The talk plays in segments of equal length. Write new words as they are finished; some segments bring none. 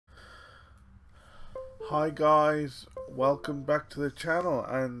Hi guys, welcome back to the channel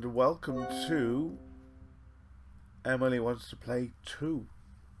and welcome to Emily Wants to Play 2.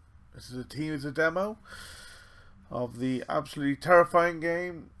 This is a demo of the absolutely terrifying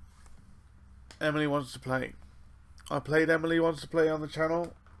game Emily Wants to Play. I played Emily Wants to Play on the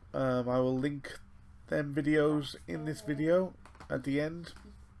channel. I will link them videos in this video at the end.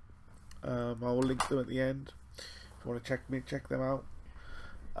 I will link them at the end. If you want to check them out.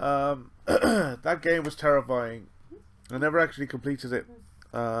 That game was terrifying. I never actually completed it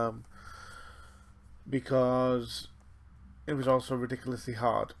because it was also ridiculously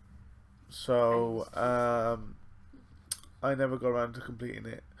hard. So I never got around to completing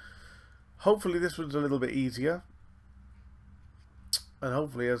it. Hopefully this one's a little bit easier and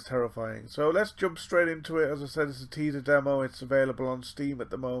hopefully as terrifying. So let's jump straight into it. As I said, it's a teaser demo. It's available on Steam at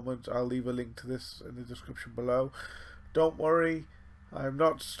the moment. I'll leave a link to this in the description below. Don't worry, I've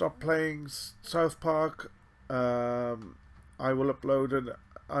not stopped playing South Park. I will upload and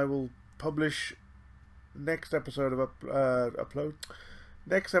I will publish next episode of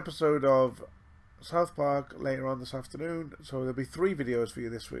next episode of South Park later on this afternoon. So there'll be 3 videos for you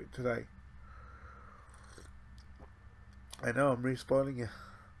this week today. I know I'm re-spoiling you.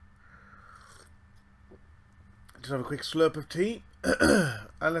 Just have a quick slurp of tea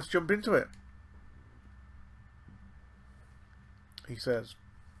and let's jump into it. He says,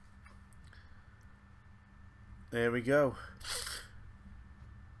 there we go.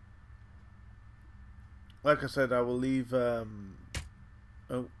 Like I said, I will leave oh,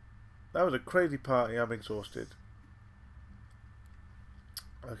 that was a crazy party. I'm exhausted.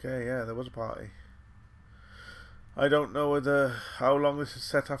 Okay, yeah, there was a party. I don't know how long this is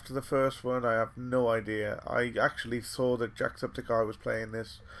set after the first one. I have no idea. I actually saw that Jacksepticeye was playing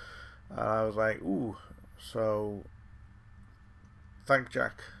this and I was like, ooh. So thank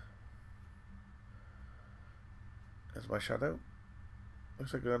Jack. There's my shadow.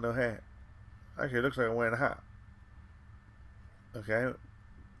 Looks like I got no hair. Actually, it looks like I'm wearing a hat. Okay.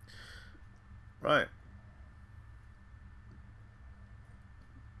 Right.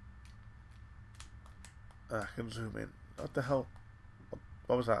 I can zoom in. What the hell?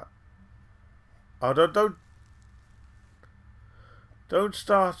 What was that? Oh, don't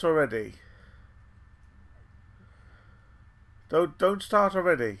start already. Don't start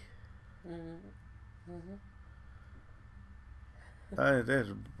already. That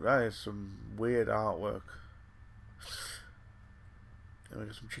is some weird artwork. And we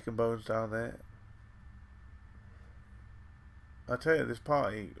got some chicken bones down there. I tell you, this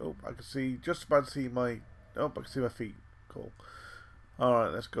party. Oh, I can see just about to see my. Oh, I can see my feet. Cool. All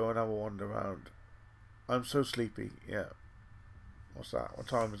right, let's go and have a wander around. I'm so sleepy. Yeah. What's that? What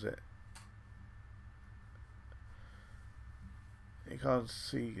time is it? You can't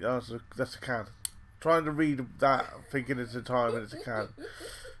see. Oh, that's a can. Trying to read that, thinking it's a time and it's a can.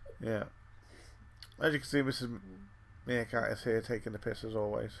 Yeah. As you can see, Mrs. Meerkat is here taking the piss as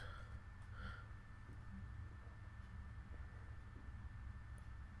always.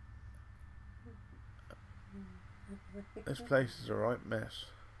 This place is a right mess.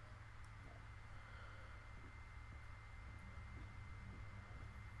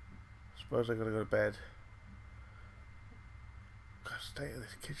 Suppose I gotta go to bed. God, state of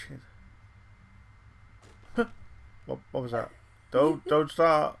this kitchen. What was that? Don't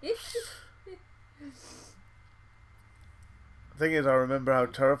start. The thing is, I remember how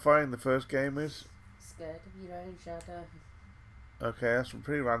terrifying the first game is. Scared of your own shadow. Okay, that's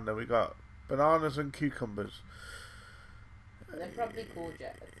pretty random. We got bananas and cucumbers. They're probably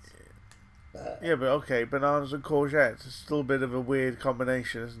courgettes. Yeah, but okay, bananas and courgettes. It's still a bit of a weird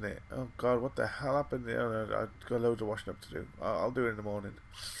combination, isn't it? Oh God, what the hell happened? Oh, no, I've got loads of washing up to do. I'll do it in the morning.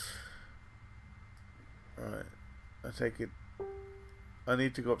 Alright, I take it. I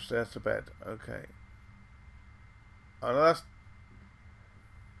need to go upstairs to bed. Okay. Oh,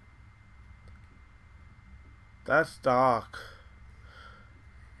 that's dark.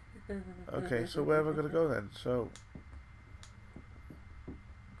 Okay, so where am I going to go then? So,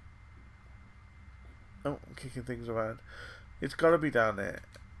 oh, I'm kicking things around. It's got to be down there.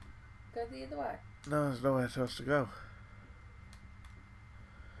 Go the other way. No, there's nowhere else to go.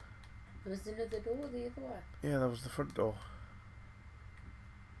 There was another door the other way. Yeah, that was the front door.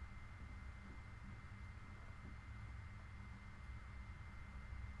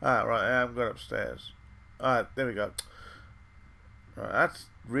 Ah, right, I am going upstairs. Alright, there we go. Right, that's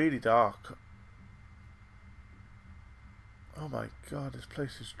really dark. Oh my God, this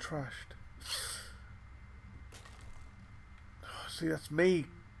place is trashed. Oh, see, that's me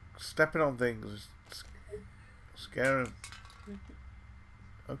stepping on things. It's scaring.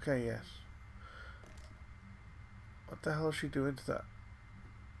 Okay, yes. What the hell is she doing to that?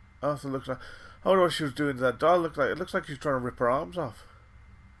 Oh, so it looks like. I wonder what she was doing to that doll. It looks like she's trying to rip her arms off.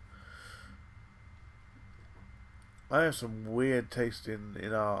 I have some weird taste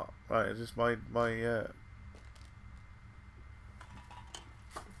in art. Right, is this my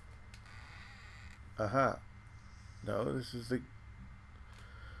aha. No, this is the.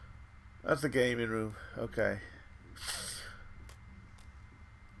 That's the gaming room. Okay.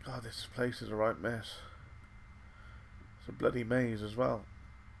 God, this place is a right mess. It's a bloody maze as well.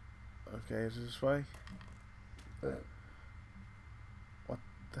 Okay, is this way? What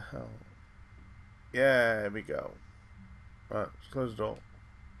the hell? Yeah, here we go. Right, let's close the door.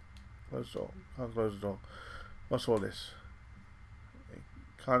 Close the door. Can't close the door. What's all this?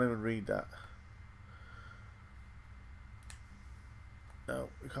 Can't even read that. No,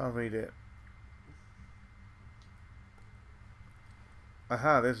 we can't read it.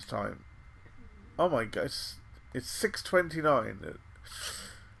 Aha, there's time. Oh my god, it's 6:29.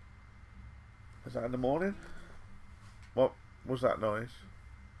 Is that in the morning? What was that noise?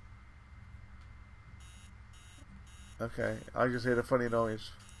 Okay, I just heard a funny noise.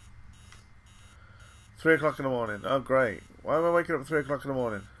 3 o'clock in the morning. Oh great. Why am I waking up at 3 o'clock in the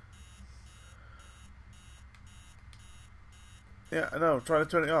morning? Yeah, I know, I'm trying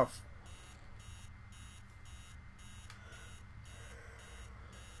to turn it off.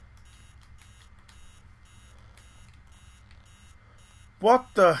 What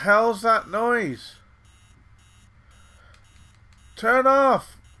the hell's that noise? Turn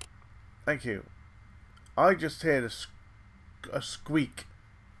off! Thank you. I just heard a squeak.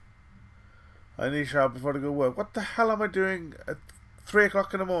 I need a shower before I go to work. What the hell am I doing at 3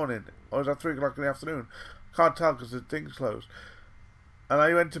 o'clock in the morning? Or is that 3 o'clock in the afternoon? Can't tell because the thing's closed. And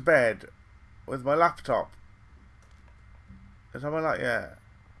I went to bed with my laptop. Is that my laptop? Yeah.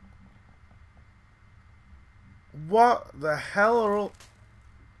 What the hell are all...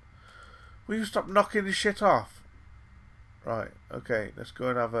 Will you stop knocking this shit off? Right, okay, let's go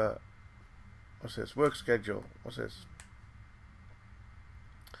and have a... What's this? Work schedule. What's this?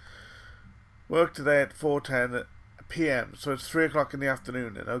 Work today at 4:10 PM. So it's 3 o'clock in the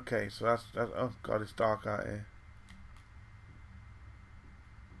afternoon then. Okay, so that's... Oh god, it's dark out here.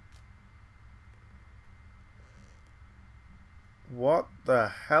 What the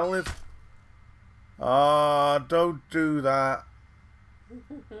hell is... Ah, don't do that.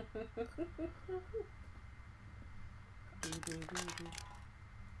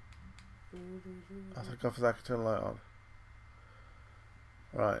 I think I forgot to turn the light on.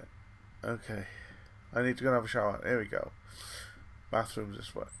 Right. Okay. I need to go and have a shower. Here we go. Bathroom's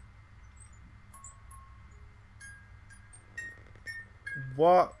this way.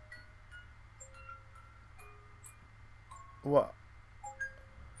 What? What?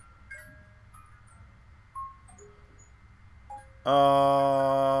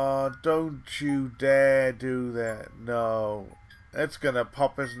 Don't you dare do that. No. It's gonna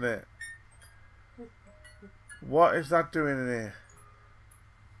pop, isn't it? What is that doing in here?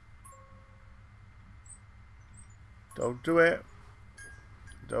 Don't do it.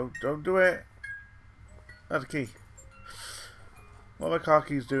 Don't do it. That's a key. What are my car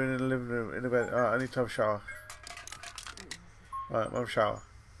keys doing in the living room, in the bed? Alright, I need to have a shower. Alright, I'm have a shower.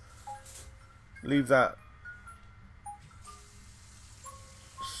 Leave that.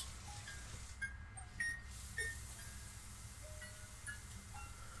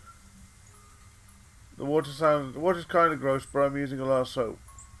 The water's kind of gross, but I'm using a lot of soap.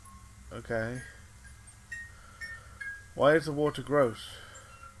 Okay. Why is the water gross?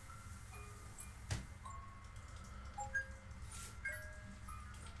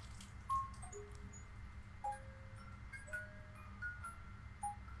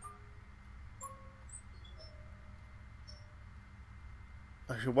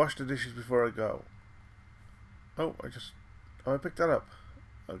 I should wash the dishes before I go. Oh, I picked that up.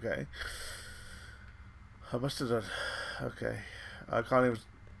 Okay. I must have done. Okay. I can't even...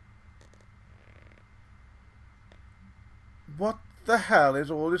 What the hell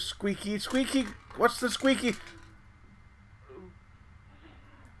is all this squeaky? What's the squeaky?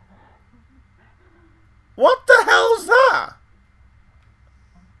 What the hell's that?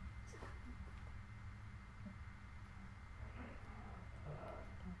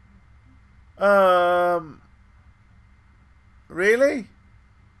 Really?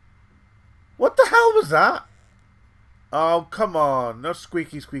 What the hell was that? Oh, come on. Not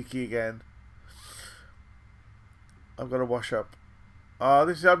squeaky again. I've got to wash up. Oh,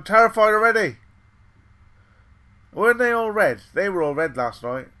 I'm terrified already. Weren't they all red? They were all red last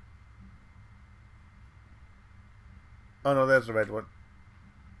night. Oh no, there's the red one.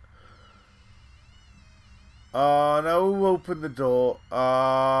 Oh no, who opened the door?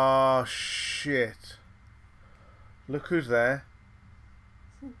 Oh shit. Look who's there.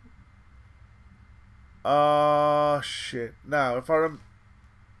 Oh shit. Now if I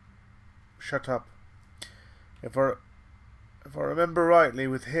shut up. If I remember rightly,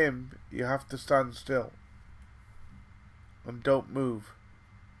 with him you have to stand still. And don't move.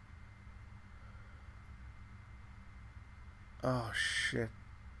 Oh shit.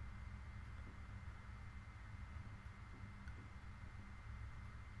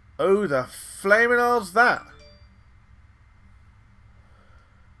 Oh, the flaming hell's that?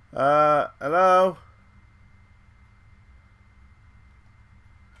 Hello?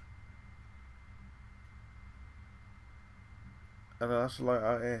 Oh no, that's a light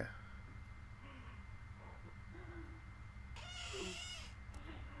out here.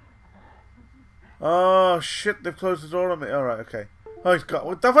 Oh shit, they've closed the door on me. Alright, okay. Oh, he's got...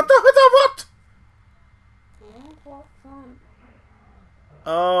 What?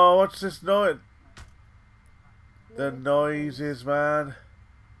 Oh, what's this noise? The noises, man.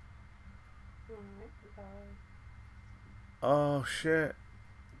 Oh shit.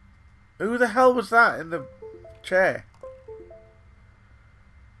 Who the hell was that in the chair?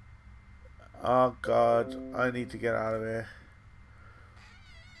 Oh god, I need to get out of here.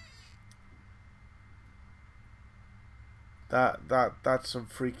 That's some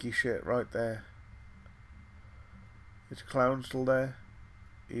freaky shit right there. Is Clown still there?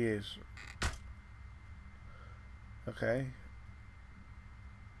 He is. Okay.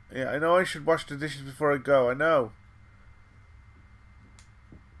 Yeah, I know I should wash the dishes before I go, I know.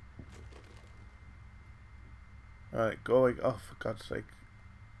 Alright, going. Oh, for God's sake.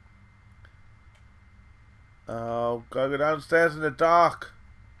 Oh, gotta go downstairs in the dark.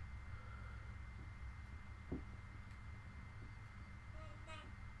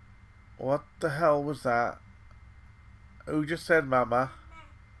 What the hell was that? Who just said mama?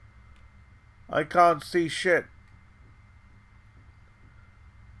 I can't see shit.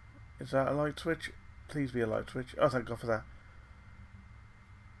 Is that a light switch? Please be a light switch. Oh, thank God for that.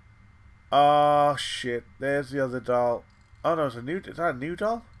 Oh shit, there's the other doll. Oh no, is that a new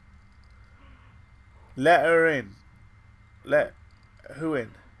doll? Let her in. Let who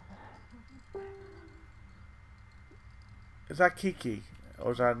in? Is that Kiki?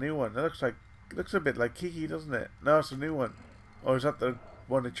 Or is that a new one? It looks a bit like Kiki, doesn't it? No, it's a new one. Or is that the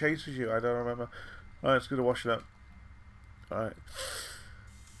one that chases you? I don't remember. Alright, it's good to wash it up. Alright.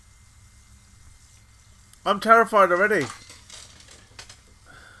 I'm terrified already.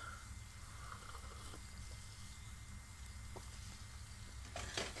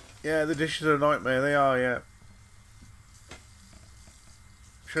 Yeah, the dishes are a nightmare. They are, yeah.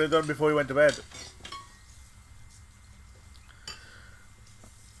 Should have done before we went to bed.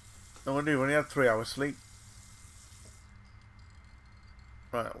 No wonder you only had 3 hours sleep.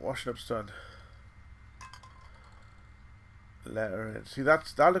 Right, washing up's done. Let her in. See,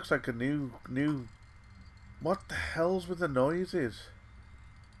 that looks like a new. What the hell's with the noises?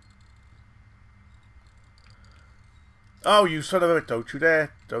 Oh, you son of a... Don't you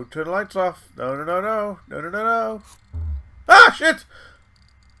dare. Don't turn the lights off. No, no, no, no. No, no, no, no. Ah, shit!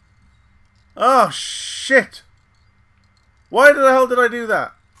 Oh, shit! Why the hell did I do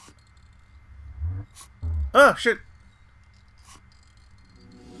that? Ah, shit!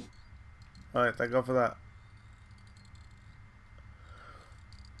 Alright, thank God for that.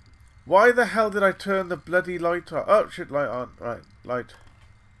 Why the hell did I turn the bloody light on? Oh, shit, light on. Right, light.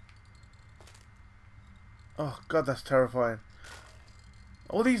 Oh, God, that's terrifying.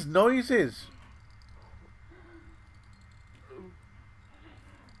 All these noises.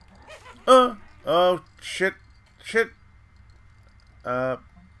 Oh, shit. Shit. Stop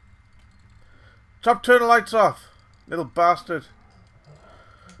turning the lights off. Little bastard.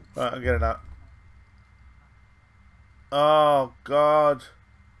 Right, I'm getting out. Oh, God.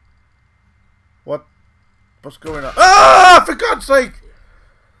 What's going on? Ah! For God's sake!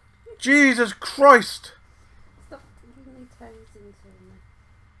 Jesus Christ! Stop giving me toes into me.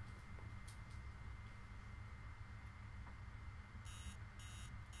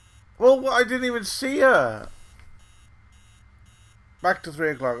 Well, I didn't even see her. Back to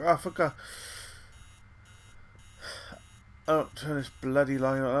 3 o'clock. Oh, for God. Oh, turn this bloody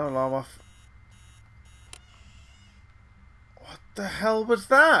alarm off. What the hell was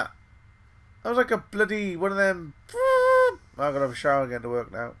that? That was like a bloody one of them. I'm gonna have a shower again to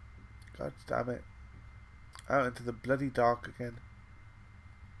work now. God damn it. Out into the bloody dark again.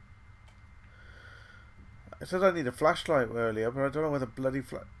 It says I need a flashlight earlier, but I don't know where the bloody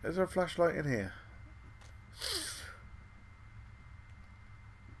is there a flashlight in here?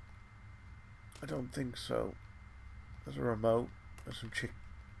 I don't think so. There's a remote. There's some chick.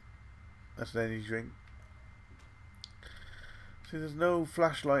 That's an energy drink. See, there's no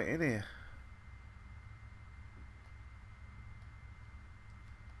flashlight in here.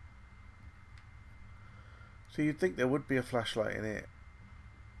 So you'd think there would be a flashlight in here.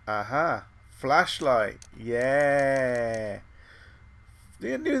 Aha! Flashlight! Yeah!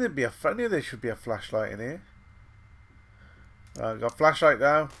 I knew there'd be I knew there should be a flashlight in here. Got a flashlight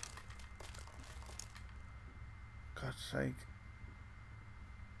now. God's sake.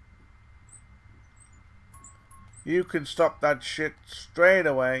 You can stop that shit straight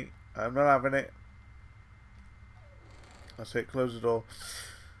away. I'm not having it. That's it, close the door.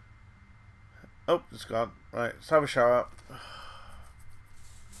 Oh, it's gone. Right, let's have a shower.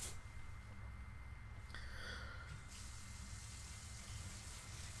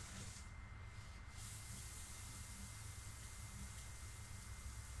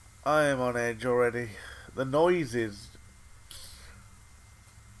 I am on edge already. The noises.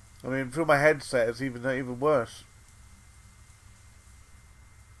 I mean, through my headset, it's even worse.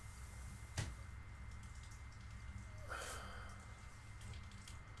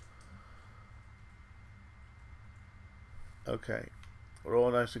 Okay, we're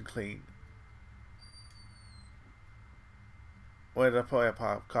all nice and clean. Where did I put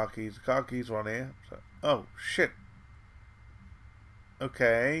my car keys? The car keys are on here. So, oh, shit.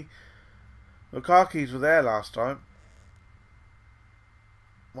 Okay. The car keys were there last time.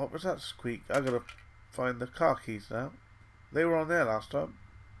 What was that squeak? I gotta find the car keys now. They were on there last time.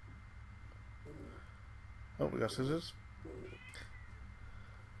 Oh, we got scissors.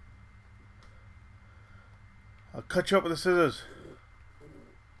 I'll cut you up with the scissors.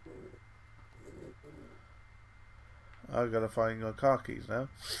 I gotta find your car keys now.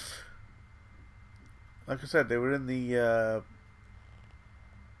 Like I said, they were in the.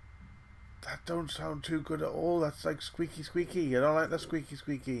 That don't sound too good at all. That's like squeaky squeaky. I don't like that squeaky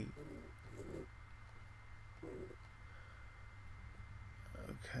squeaky.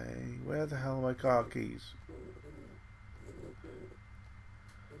 Okay, where the hell are my car keys?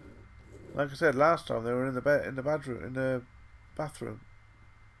 Like I said last time, they were in the bathroom.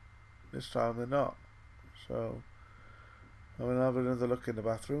 This time they're not. So I'm gonna have another look in the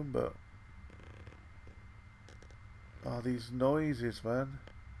bathroom. But oh, these noises, man!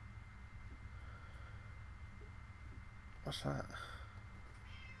 What's that?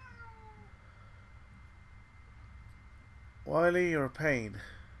 Wiley, you're a pain.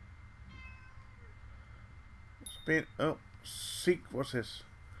 Oh, what's this?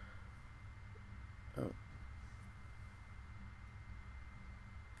 Oh.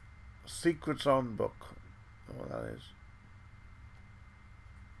 Secrets on book. Oh, what that is.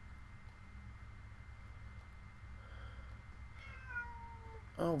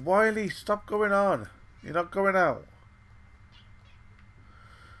 Oh, Wiley, stop going on. You're not going out.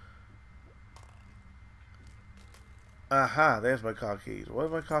 Aha, there's my car keys. What are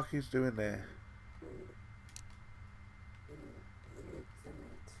my car keys doing there?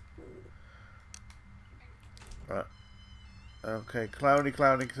 Right. Okay, Clowny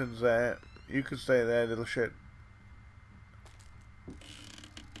Clownington's there. You can stay there, little shit.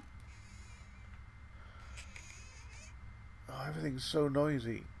 Oh, everything's so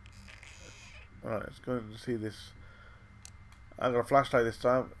noisy. Alright, let's go and see this. I've got a flashlight this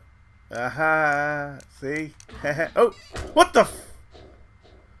time. Aha! See? Oh! What the f...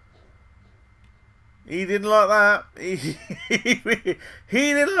 He didn't like that. He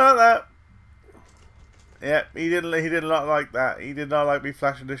didn't like that. Yeah, he didn't like that. He did not like me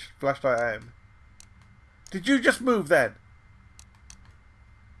flashing this flashlight at him. Did you just move then?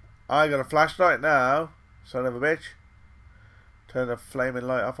 I got a flashlight now, son of a bitch. Turn the flaming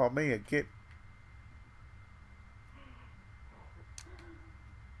light off on me, a git.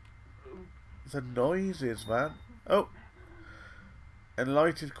 The noises, man. Oh.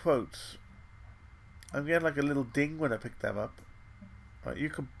 Enlightened quotes. I'm getting like a little ding when I pick them up. Right, you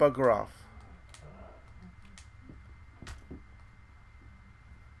can bugger off.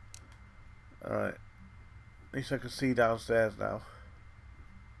 Alright. At least I can see downstairs now.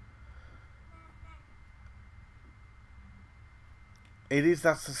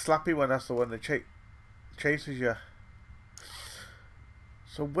 That's the slappy one, that's the one that chases you.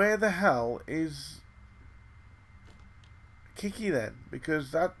 So where the hell is Kiki then?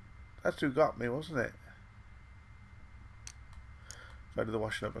 Because that's who got me, wasn't it? So I did the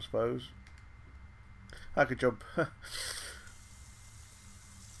washing up, I suppose. I could jump. A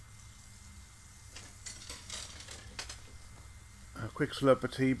quick slurp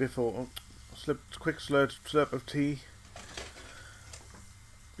of tea before... quick slurp of tea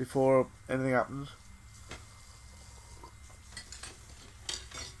before anything happens.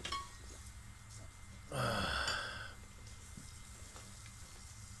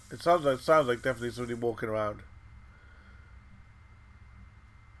 It sounds like definitely somebody walking around.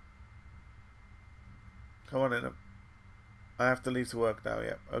 Come on in. I have to leave to work now.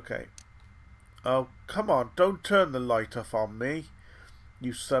 Yep. Okay. Oh, come on! Don't turn the light off on me,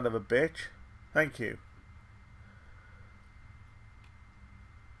 you son of a bitch. Thank you.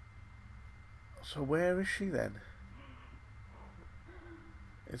 So where is she then?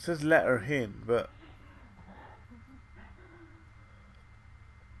 It says let her in, but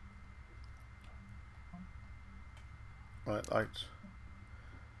right, lights.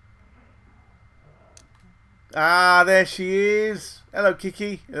 Ah, there she is. Hello,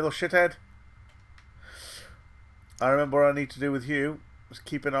 Kiki, you little shithead. I remember what I need to do with you. Just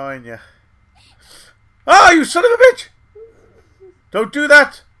keep an eye on you. Ah, you son of a bitch! Don't do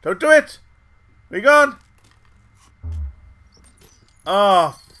that! Don't do it! Be gone!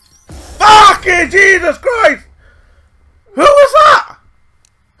 Oh, fucking Jesus Christ! Who was that?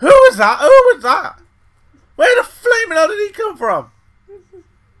 Who was that? Who was that? Where the flaming hell did he come from?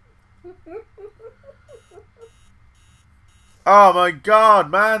 Oh my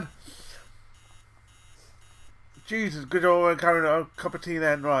God, man! Jesus, good old carrying a cup of tea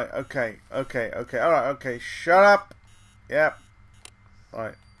then. Right, okay, alright, okay, shut up! Yep.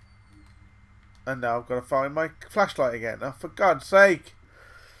 Right. And now I've got to find my flashlight again. Oh, for God's sake!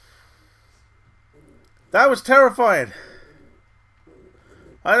 That was terrifying!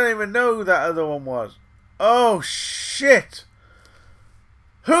 I don't even know who that other one was. Oh, shit!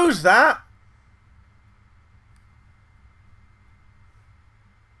 Who's that?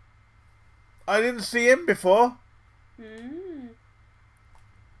 I didn't see him before.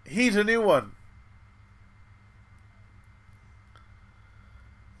 He's a new one.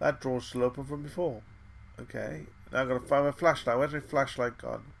 That drawer's still open from before. Okay. Now I've got to find my flashlight. Where's my flashlight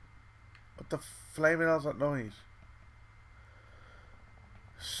gone? What the flaming hell's that noise?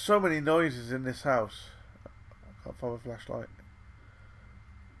 So many noises in this house. I can't find my flashlight.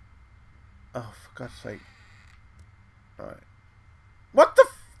 Oh, for God's sake. Alright. What the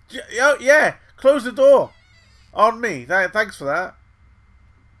f... Yeah! Close the door! On me. Thanks for that.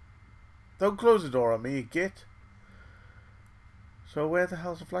 Don't close the door on me, you git. So where the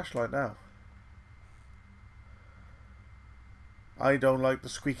hell's the flashlight now? I don't like the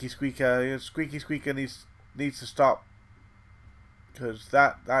squeaky squeaker. Squeaky squeaker needs to stop. Because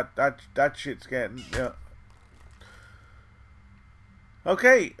that shit's getting... Yeah.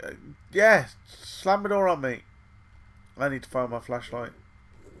 Okay. Yeah. Slam the door on me. I need to find my flashlight.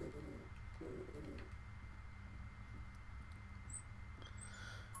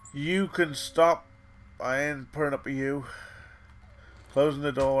 You can stop. I ain't putting up with you. Closing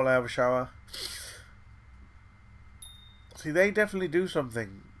the door while I have a shower. See, they definitely do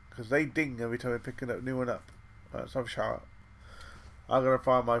something. Because they ding every time I pick a new one up. Right, let's have a shower. I'm going to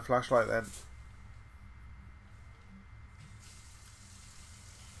find my flashlight then.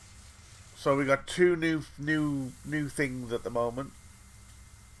 So we got two new things at the moment.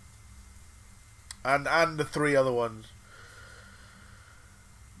 And the 3 other ones.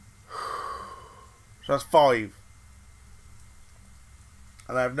 So that's 5.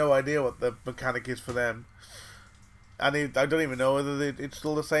 And I have no idea what the mechanic is for them. And I don't even know whether it's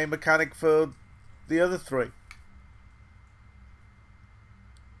still the same mechanic for the other 3.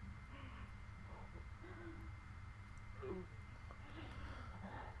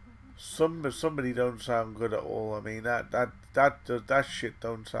 Somebody don't sound good at all. I mean that shit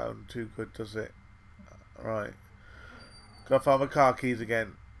don't sound too good, does it? Right. Gotta find my car keys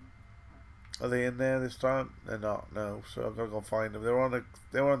again. Are they in there this time? They're not. No. So I've got to go find them. They were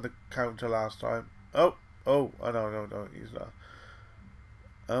on the counter last time. Oh, no, he's not.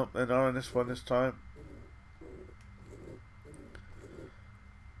 Oh, they're not on this one this time.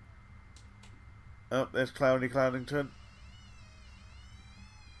 Oh, there's Clowny Clownington.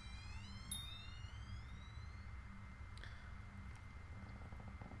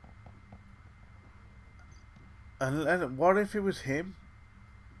 And what if it was him?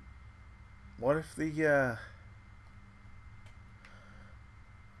 What if the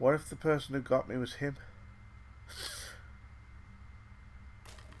person who got me was him?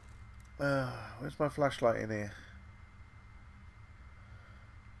 Where's my flashlight in here?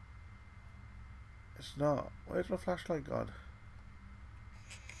 It's not. Where's my flashlight gone?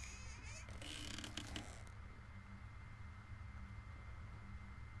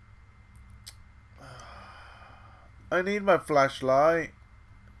 I need my flashlight.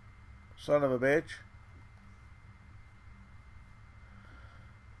 Son of a bitch.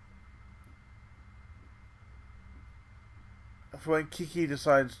 for when Kiki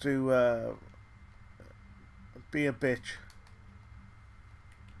decides to be a bitch.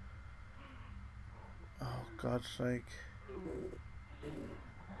 Oh, God's sake.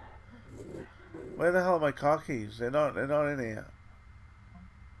 Where the hell are my car keys? They're not in here.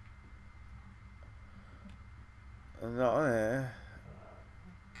 They're not in here.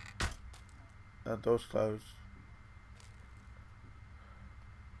 That door's closed.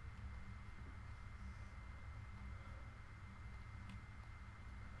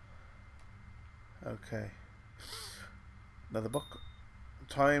 Okay. Another book.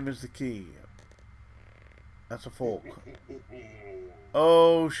 Time is the key. That's a fork.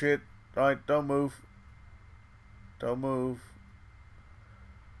 Oh shit. Right, don't move. Don't move.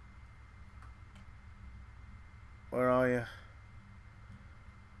 Where are you?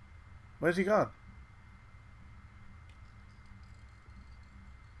 Where's he gone?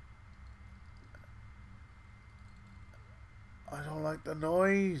 I don't like the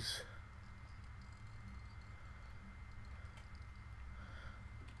noise.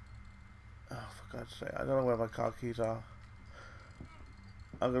 Oh, for God's sake. I don't know where my car keys are.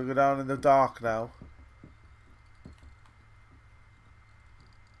 I'm gonna go down in the dark now.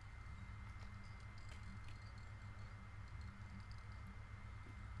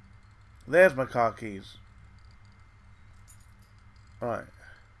 There's my car keys. Right.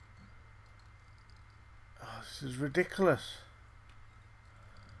 Oh, this is ridiculous.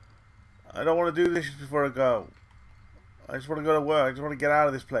 I don't want to do this before I go. I just want to go to work. I just want to get out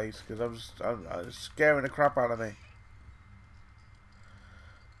of this place because I'm scaring the crap out of me.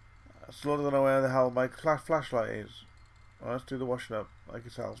 I still don't know where the hell my flashlight is. Well, let's do the washing up like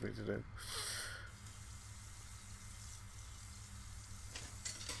it tells me to do.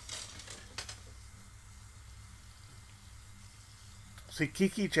 See,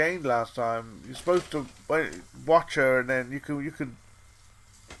 Kiki changed last time. You're supposed to watch her, and then you can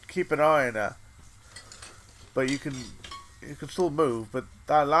keep an eye on her, but you can still move. But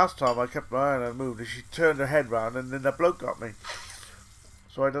that last time I kept my eye on her and moved, and she turned her head round, and then that bloke got me.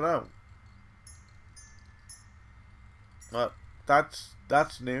 So I don't know. Well, that's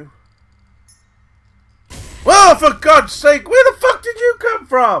new. Well, for God's sake, where the fuck did you come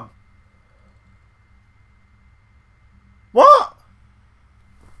from? What?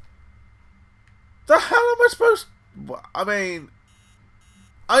 The hell am I supposed to... I mean...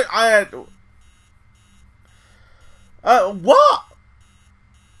 I had... what?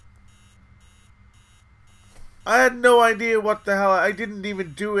 I had no idea what the hell... I didn't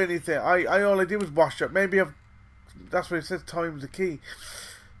even do anything. All I did was wash up. Maybe I've... That's what it says, time's the key.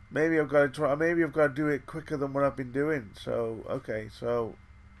 Maybe I've got to try... Maybe I've got to do it quicker than what I've been doing. So, okay, so...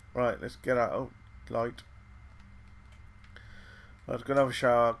 Right, let's get out. Oh, light. I was going to have a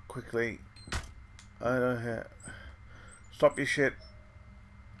shower quickly. I don't hear. Stop your shit.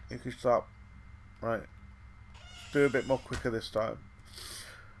 You can stop. Right. Do a bit more quicker this time.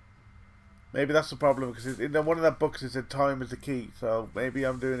 Maybe that's the problem because in one of the books it said time is the key. So maybe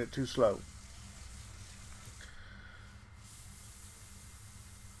I'm doing it too slow.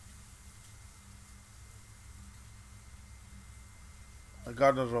 And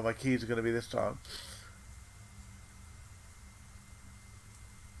God knows what my keys are going to be this time.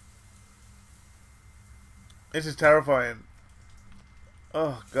 This is terrifying.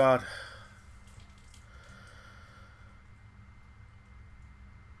 Oh, God.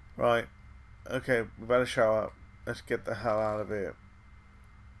 Right. Okay, we better shower. Let's get the hell out of here.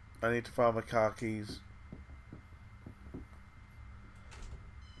 I need to find my car keys.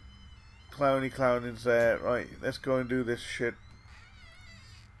 Clowning's there. Right, let's go and do this shit.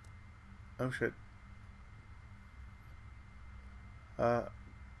 Oh, shit.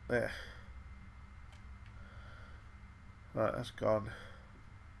 There. Right, that's gone.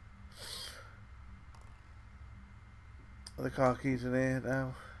 Are the car keys in here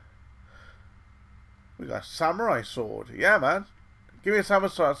now? We got a samurai sword. Yeah, man. Give me a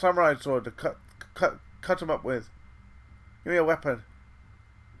samurai sword to cut them up with. Give me a weapon.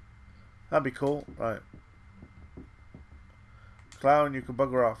 That'd be cool. Right. Clown, you can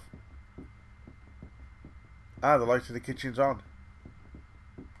bugger off. Ah, the light in the kitchen's on.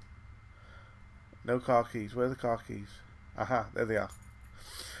 No car keys. Where are the car keys? Aha, there they are.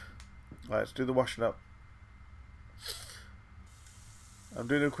 Right, let's do the washing up. I'm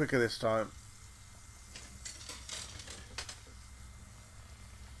doing it quicker this time.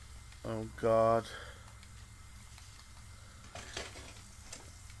 Oh, God. I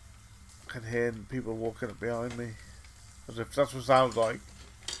can hear people walking up behind me. As if that's what it sounds like.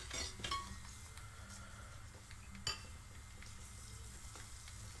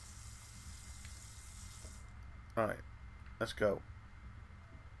 Right. Let's go.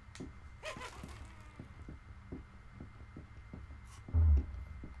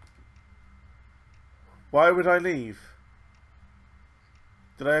 Why would I leave?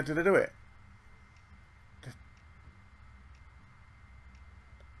 Did I do it?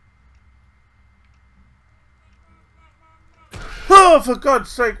 Oh, for God's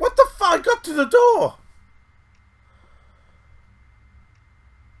sake! What the fuck? I got to the door!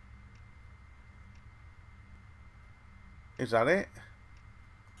 Is that it?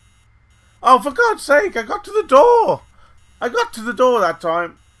 Oh, for God's sake! I got to the door! I got to the door that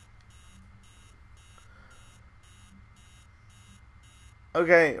time.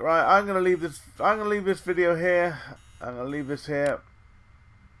 Okay, right. I'm gonna leave this. I'm gonna leave this video here. I'm gonna leave this here.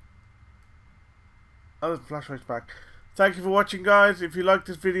 Oh, the flashlight's back. Thank you for watching, guys. If you like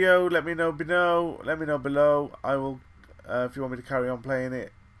this video, let me know below. Let me know below. I will, if you want me to carry on playing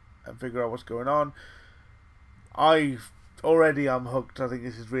it and figure out what's going on. I'm hooked. I think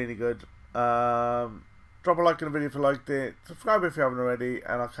this is really good. Drop a like on the video if you liked it. Subscribe if you haven't already,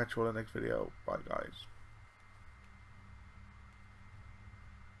 and I'll catch you all in the next video. Bye, guys.